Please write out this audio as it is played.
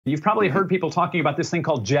You've probably heard people talking about this thing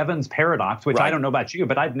called Jevons Paradox, which I don't know about you,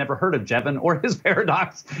 but I'd never heard of Jevon or his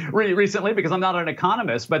paradox recently because I'm not an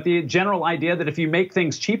economist. But the general idea that if you make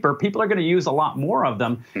things cheaper, people are going to use a lot more of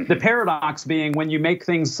them. The paradox being when you make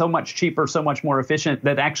things so much cheaper, so much more efficient,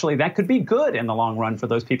 that actually that could be good in the long run for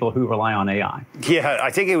those people who rely on AI. Yeah, I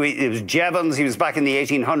think it was Jevons. He was back in the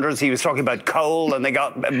 1800s. He was talking about coal, and they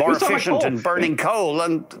got more efficient in burning coal,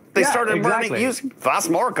 and they started using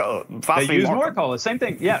vastly more coal. They use more coal. The same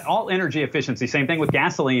thing. Yeah, all energy efficiency. Same thing with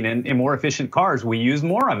gasoline and more efficient cars. We use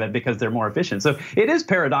more of it because they're more efficient. So it is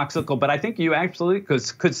paradoxical, but I think you absolutely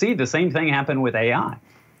could see the same thing happen with AI.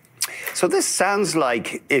 So this sounds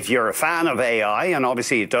like, if you're a fan of AI, and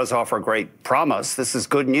obviously it does offer great promise, this is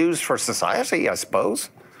good news for society, I suppose.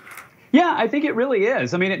 Yeah, I think it really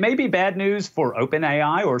is. I mean, it may be bad news for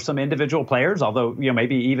OpenAI or some individual players, although,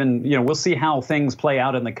 maybe even, we'll see how things play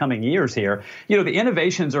out in the coming years here. The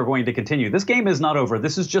innovations are going to continue. This game is not over.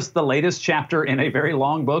 This is just the latest chapter in a very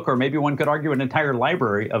long book, or maybe one could argue an entire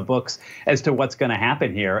library of books as to what's going to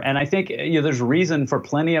happen here. And I think, there's reason for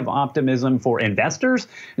plenty of optimism for investors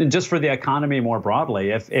and just for the economy more broadly.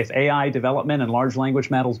 If AI development and large language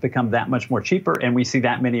models become that much more cheaper and we see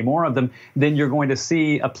that many more of them, then you're going to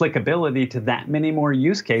see applicability to that many more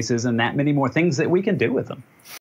use cases and that many more things that we can do with them.